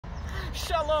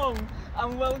Shalom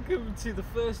and welcome to the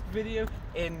first video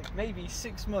in maybe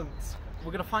 6 months.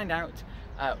 We're going to find out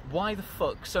why the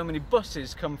fuck so many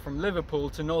buses come from Liverpool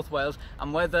to North Wales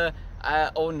and whether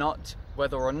or not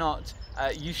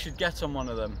you should get on one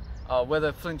of them, or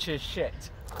whether Flintshire is shit.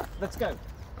 Let's go.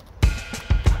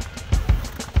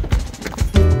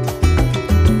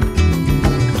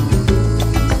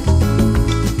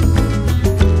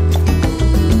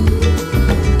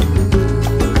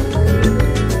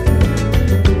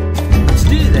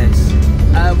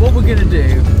 What we're going to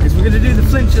do is we're going to do the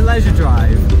Flintshire Leisure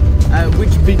Drive, which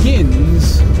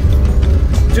begins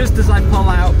just as I pull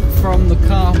out from the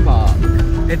car park.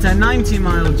 It's a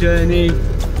 90-mile journey,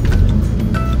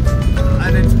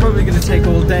 and it's probably going to take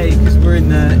all day because we're in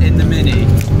the Mini.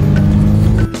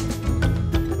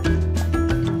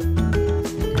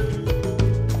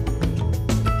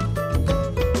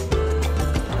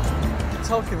 It's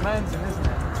Talacre Mountain, isn't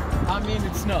it? I mean,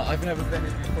 it's not. I've never been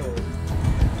here before.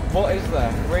 What is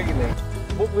there, really?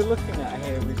 What we're looking at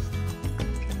here is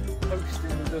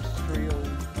post-industrial,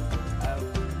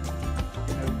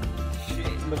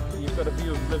 shit. Look, you've got a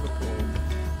view of Liverpool.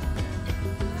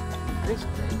 This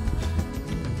bridge.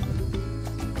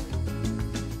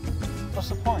 What's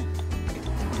the point?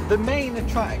 The main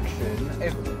attraction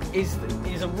is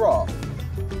a rock.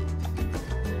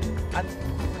 And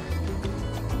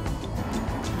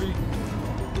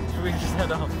should we just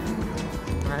head off?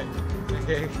 Right.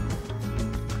 Okay.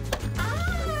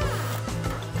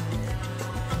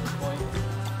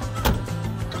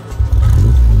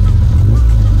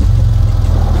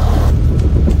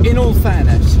 In all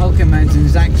fairness, Talacre Mountain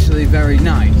is actually very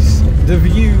nice. The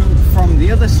view from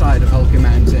the other side of Talacre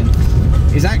Mountain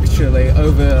is actually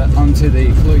over onto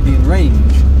the Clwydian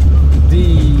Range.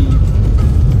 The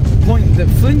point that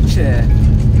Flintshire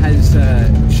has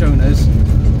shown us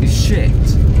is shit.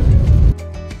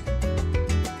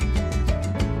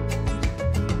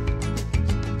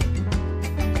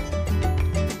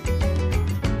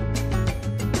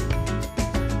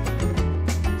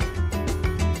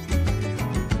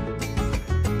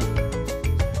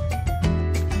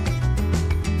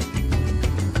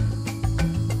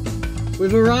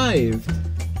 We've arrived.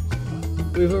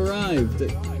 We've arrived.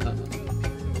 It's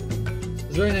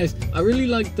very nice. I really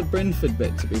liked the Brynford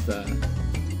bit, to be fair.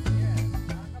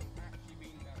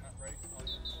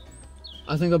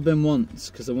 I think I've been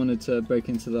once because I wanted to break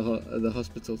into the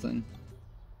hospital thing.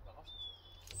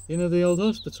 You know the old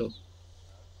hospital?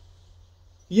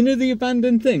 You know the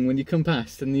abandoned thing when you come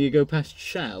past and you go past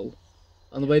Shell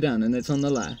on the way down and it's on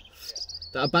the left?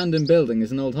 That abandoned building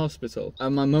is an old hospital,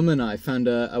 and my mum and I found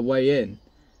a way in.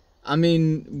 I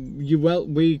mean,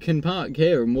 we can park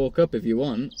here and walk up if you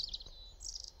want.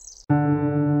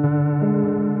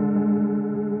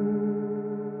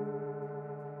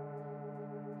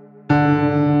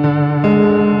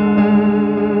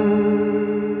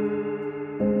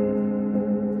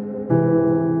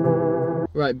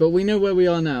 Right, but we know where we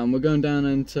are now, and we're going down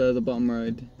into the bottom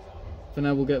road. For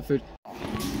now, we'll get food.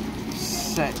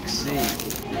 Sexy.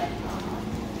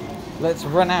 Let's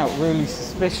run out really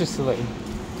suspiciously.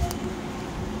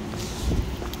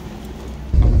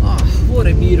 Oh, what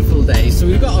a beautiful day. So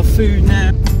we've got our food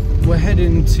now. We're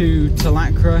heading to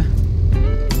Talacre.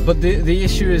 But the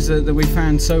issue is that we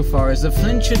found so far is that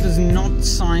Flintshire does not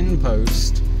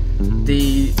signpost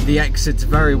the exits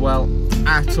very well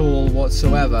at all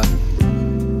whatsoever.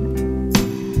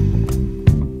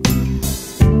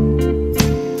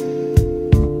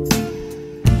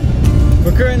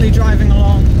 We're currently driving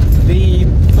along the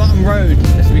bottom road,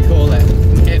 as we call it.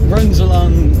 It runs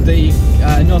along the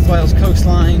North Wales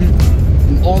coastline,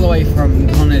 all the way from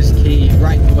Connor's Quay,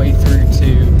 right the way through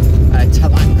to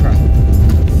Talacre.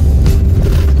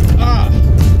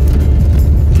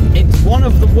 It's one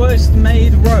of the worst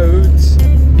made roads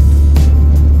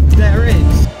there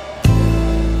is.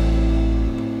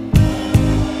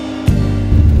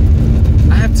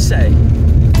 I have to say,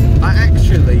 I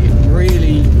actually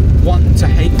really want to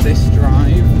hate this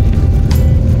drive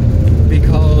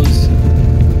because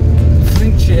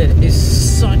Flintshire is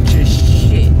such a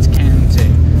shit county.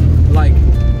 Like,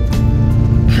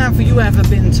 have you ever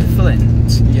been to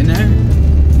Flint, you know?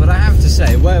 But I have to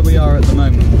say, where we are at the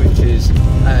moment, which is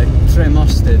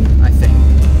Tre-Mostyn, I think,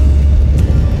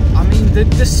 I mean,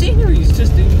 the scenery is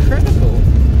just incredible.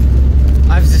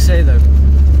 I have to say though,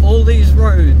 all these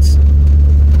roads,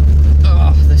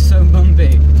 oh, they're so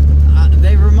bumpy.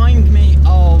 They remind me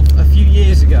of a few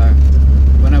years ago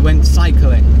when I went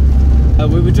cycling.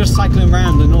 We were just cycling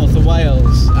around the north of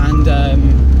Wales, and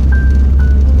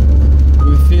we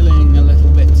were feeling a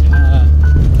little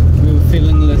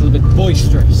bit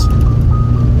boisterous.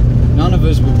 None of of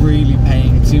us were really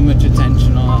paying too much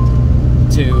attention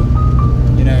to,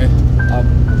 you know,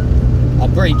 our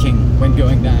braking when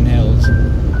going down hills.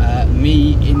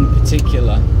 Me in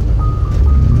particular.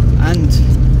 And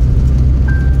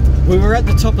we were at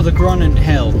the top of the Gronant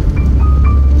hill,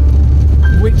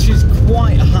 which is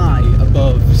quite high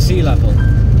above sea level.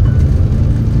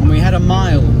 And we had a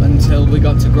mile until we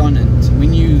got to Gronant. We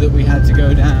knew that we had to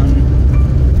go down,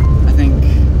 I think,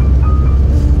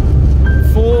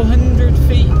 400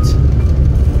 feet.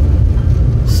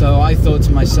 So I thought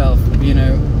to myself, you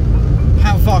know,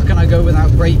 how far can I go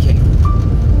without braking?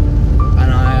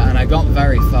 And I got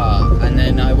very far, and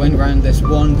then I went round this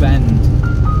one bend,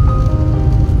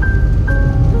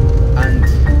 and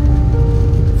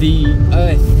the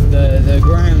earth, the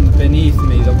ground beneath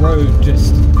me, the road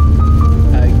just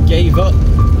gave up,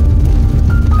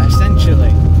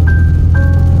 essentially.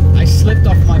 I slipped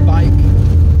off my bike.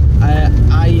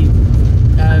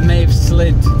 I may have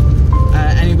slid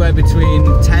anywhere between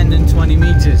 10 and 20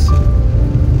 meters.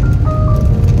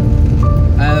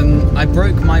 I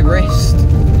broke my wrist,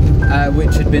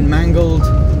 which had been mangled.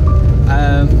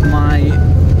 My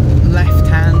left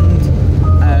hand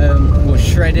was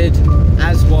shredded,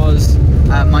 as was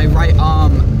my right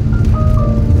arm.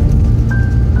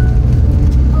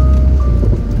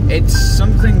 It's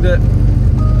something that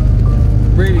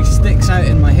really sticks out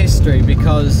in my history,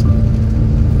 because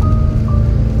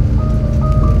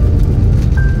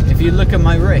if you look at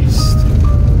my wrist,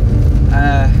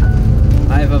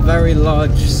 I have a very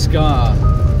large scar,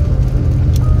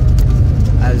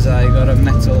 as I got a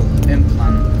metal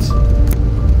implant.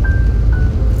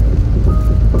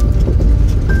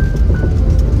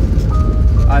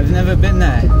 I've never been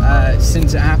there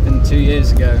since it happened 2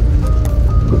 years ago.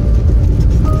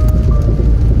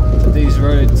 But these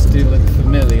roads do look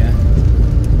familiar.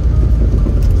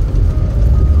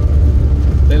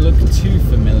 They look too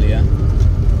familiar.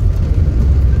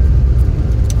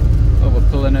 Oh, we're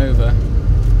pulling over.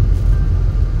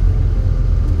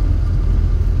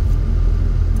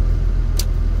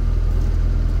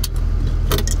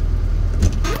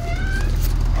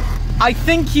 I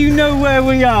think you know where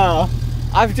we are.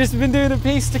 I've just been doing a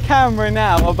piece to camera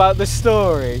now about the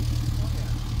story.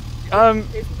 Isn't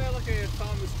there like a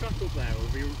farmer's truck up there?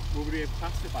 Will we have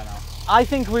passed it by now? I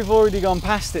think we've already gone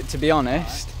past it, to be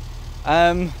honest.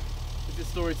 Right. Is this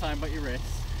story time about your wrist?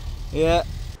 Yeah.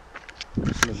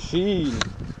 Machine.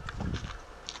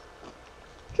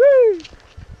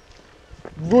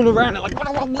 Run around it like.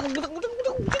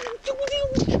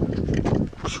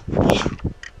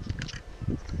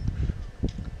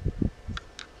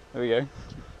 There we go.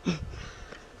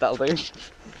 That'll do.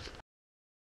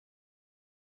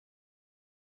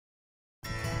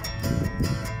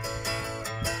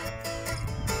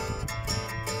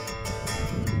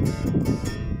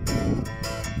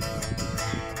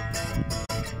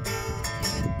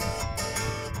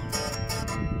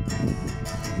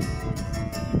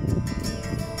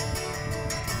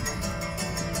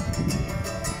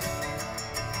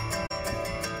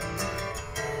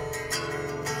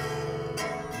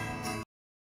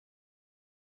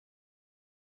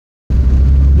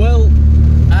 Well,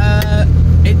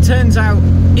 it turns out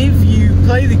if you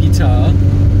play the guitar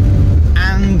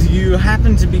and you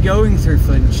happen to be going through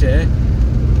Flintshire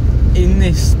in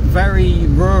this very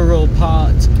rural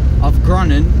part of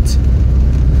Gronant,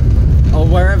 or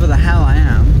wherever the hell I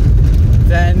am,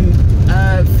 then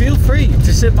feel free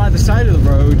to sit by the side of the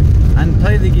road and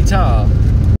play the guitar.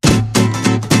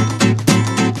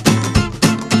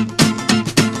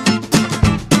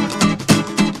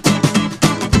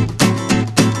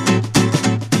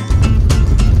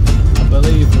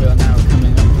 We are now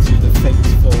coming up to the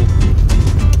fateful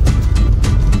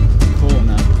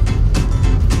corner.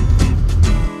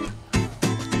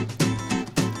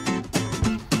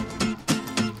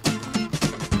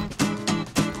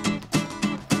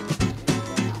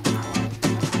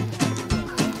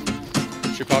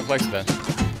 Should we park later then?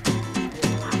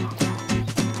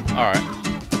 Alright.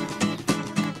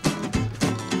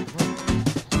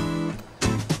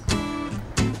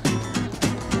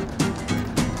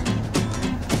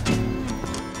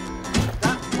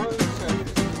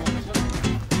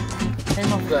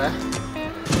 There.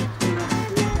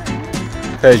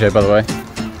 KJ, by the way. And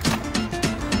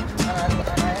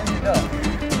I ended up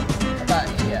about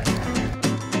here.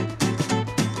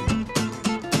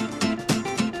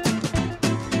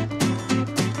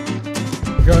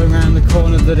 Going around the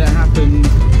corner that it happened,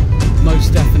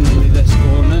 most definitely this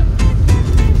corner.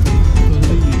 I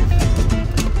believe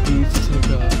we need to take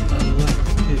a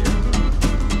left here.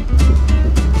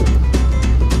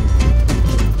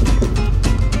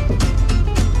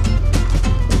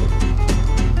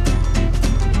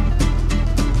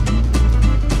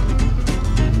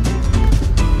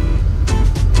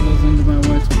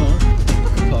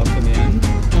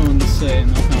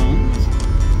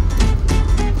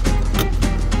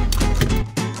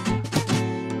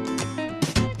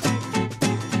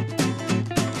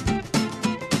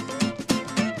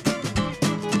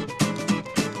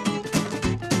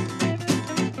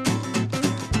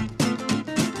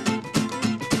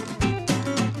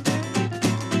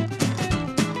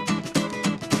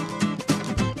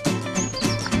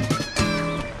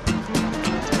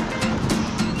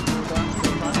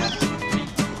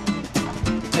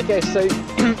 Okay, so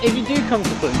if you do come to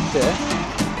Flintshire,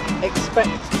 expect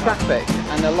traffic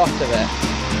and a lot of it.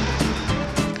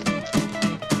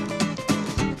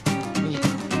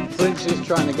 Flintshire's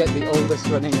trying to get the oldest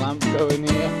running lamp going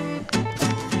here.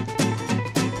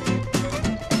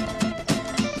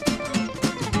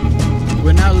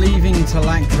 We're now leaving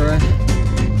Talacre,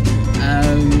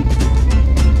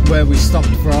 where we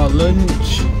stopped for our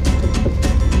lunch.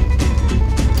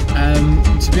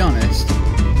 To be honest,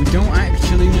 we don't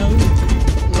actually know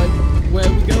like where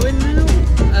we're going now.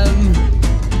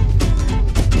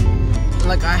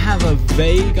 Like I have a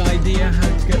vague idea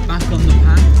how to get back on the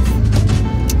path,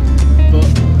 but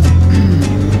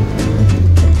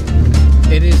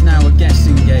it is now a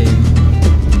guessing game,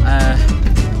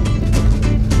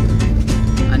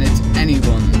 and it's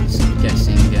anyone's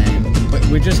guessing game. But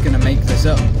we're just gonna make this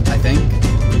up, I think.